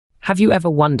Have you ever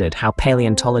wondered how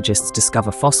paleontologists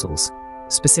discover fossils,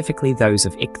 specifically those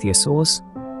of ichthyosaurs?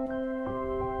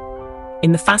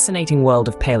 In the fascinating world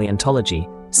of paleontology,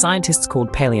 scientists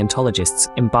called paleontologists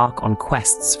embark on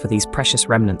quests for these precious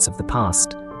remnants of the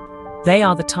past. They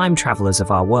are the time travelers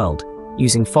of our world,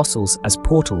 using fossils as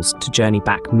portals to journey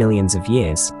back millions of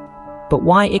years. But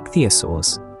why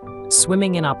ichthyosaurs?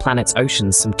 Swimming in our planet's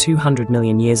oceans some 200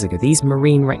 million years ago, these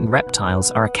marine reptiles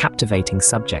are a captivating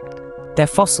subject. Their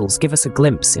fossils give us a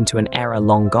glimpse into an era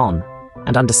long gone,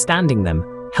 and understanding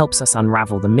them helps us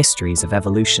unravel the mysteries of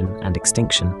evolution and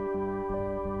extinction.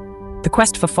 The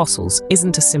quest for fossils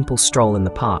isn't a simple stroll in the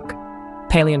park.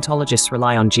 Paleontologists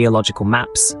rely on geological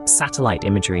maps, satellite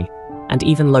imagery, and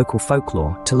even local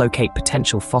folklore to locate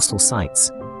potential fossil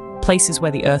sites, places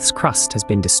where the Earth's crust has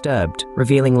been disturbed,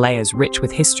 revealing layers rich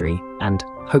with history and,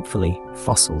 hopefully,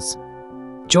 fossils.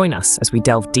 Join us as we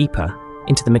delve deeper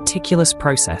into the meticulous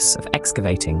process of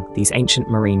excavating these ancient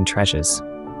marine treasures.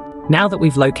 Now that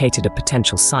we've located a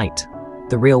potential site,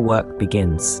 the real work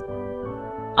begins.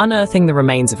 Unearthing the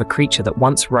remains of a creature that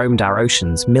once roamed our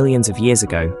oceans millions of years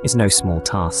ago is no small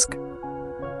task.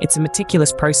 It's a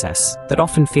meticulous process that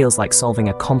often feels like solving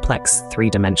a complex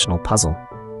three-dimensional puzzle.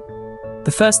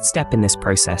 The first step in this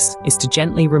process is to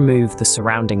gently remove the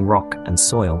surrounding rock and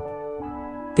soil.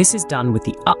 This is done with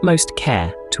the utmost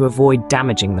care to avoid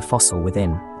damaging the fossil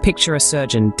within. Picture a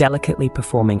surgeon delicately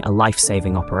performing a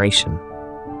life-saving operation.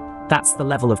 That's the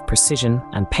level of precision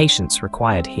and patience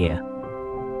required here.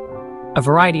 A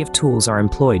variety of tools are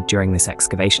employed during this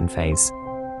excavation phase.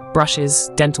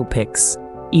 Brushes, dental picks,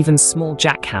 even small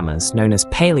jackhammers known as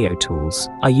paleo tools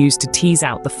are used to tease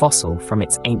out the fossil from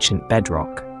its ancient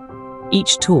bedrock.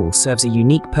 Each tool serves a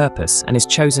unique purpose and is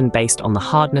chosen based on the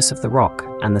hardness of the rock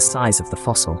and the size of the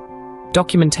fossil.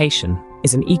 Documentation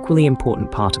is an equally important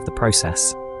part of the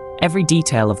process. Every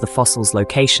detail of the fossil's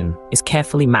location is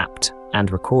carefully mapped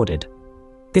and recorded.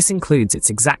 This includes its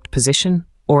exact position,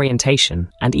 orientation,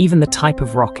 and even the type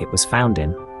of rock it was found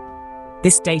in.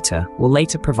 This data will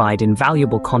later provide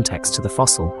invaluable context to the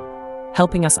fossil,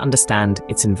 helping us understand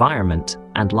its environment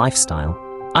and lifestyle.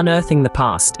 Unearthing the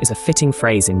past is a fitting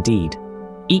phrase indeed.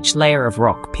 Each layer of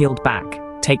rock peeled back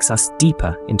takes us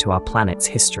deeper into our planet's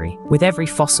history. With every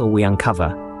fossil we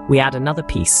uncover, we add another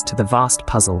piece to the vast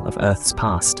puzzle of Earth's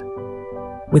past.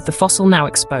 With the fossil now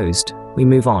exposed, we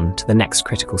move on to the next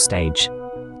critical stage.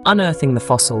 Unearthing the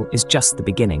fossil is just the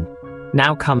beginning.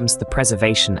 Now comes the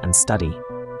preservation and study.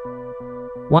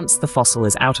 Once the fossil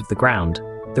is out of the ground,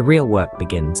 the real work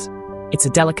begins. It's a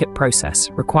delicate process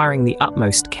requiring the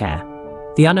utmost care.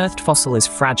 The unearthed fossil is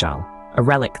fragile, a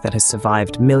relic that has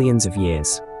survived millions of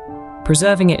years.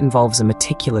 Preserving it involves a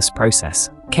meticulous process,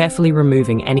 carefully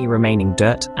removing any remaining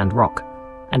dirt and rock,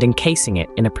 and encasing it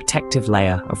in a protective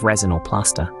layer of resin or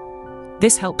plaster.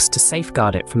 This helps to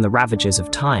safeguard it from the ravages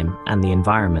of time and the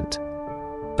environment.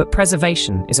 But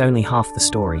preservation is only half the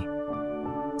story.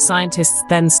 Scientists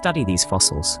then study these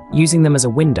fossils, using them as a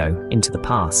window into the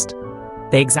past.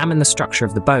 They examine the structure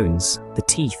of the bones, the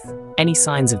teeth, any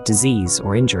signs of disease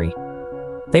or injury.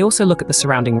 They also look at the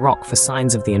surrounding rock for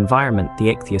signs of the environment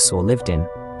the ichthyosaur lived in.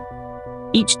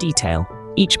 Each detail,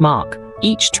 each mark,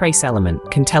 each trace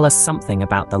element can tell us something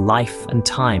about the life and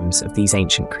times of these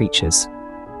ancient creatures.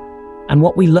 And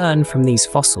what we learn from these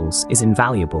fossils is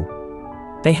invaluable.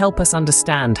 They help us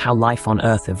understand how life on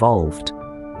Earth evolved,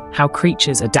 how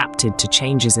creatures adapted to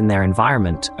changes in their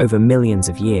environment over millions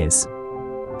of years.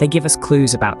 They give us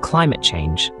clues about climate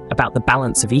change, about the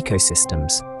balance of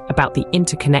ecosystems, about the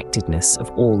interconnectedness of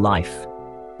all life.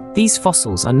 These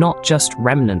fossils are not just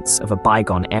remnants of a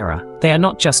bygone era. They are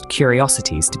not just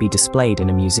curiosities to be displayed in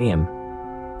a museum.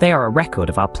 They are a record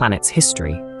of our planet's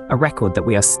history, a record that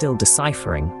we are still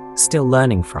deciphering, still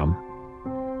learning from.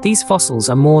 These fossils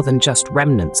are more than just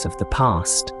remnants of the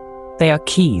past. They are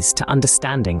keys to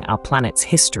understanding our planet's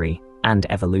history and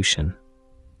evolution.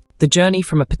 The journey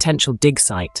from a potential dig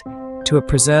site to a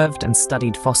preserved and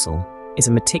studied fossil is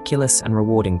a meticulous and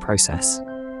rewarding process.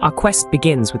 Our quest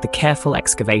begins with the careful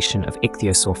excavation of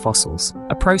ichthyosaur fossils,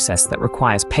 a process that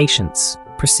requires patience,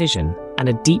 precision, and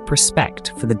a deep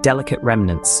respect for the delicate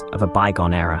remnants of a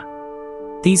bygone era.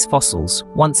 These fossils,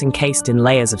 once encased in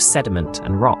layers of sediment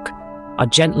and rock, are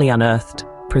gently unearthed,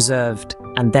 preserved,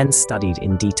 and then studied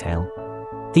in detail.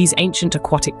 These ancient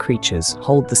aquatic creatures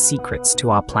hold the secrets to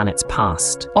our planet's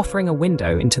past, offering a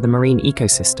window into the marine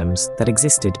ecosystems that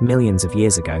existed millions of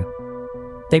years ago.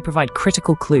 They provide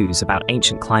critical clues about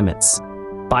ancient climates,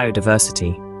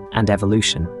 biodiversity, and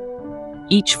evolution.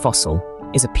 Each fossil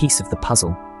is a piece of the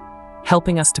puzzle,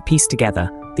 helping us to piece together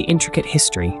the intricate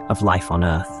history of life on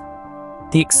Earth.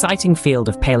 The exciting field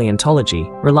of paleontology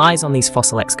relies on these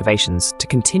fossil excavations to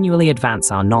continually advance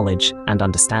our knowledge and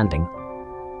understanding.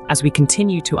 As we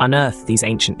continue to unearth these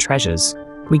ancient treasures,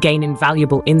 we gain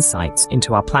invaluable insights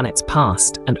into our planet's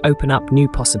past and open up new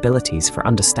possibilities for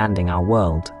understanding our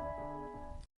world.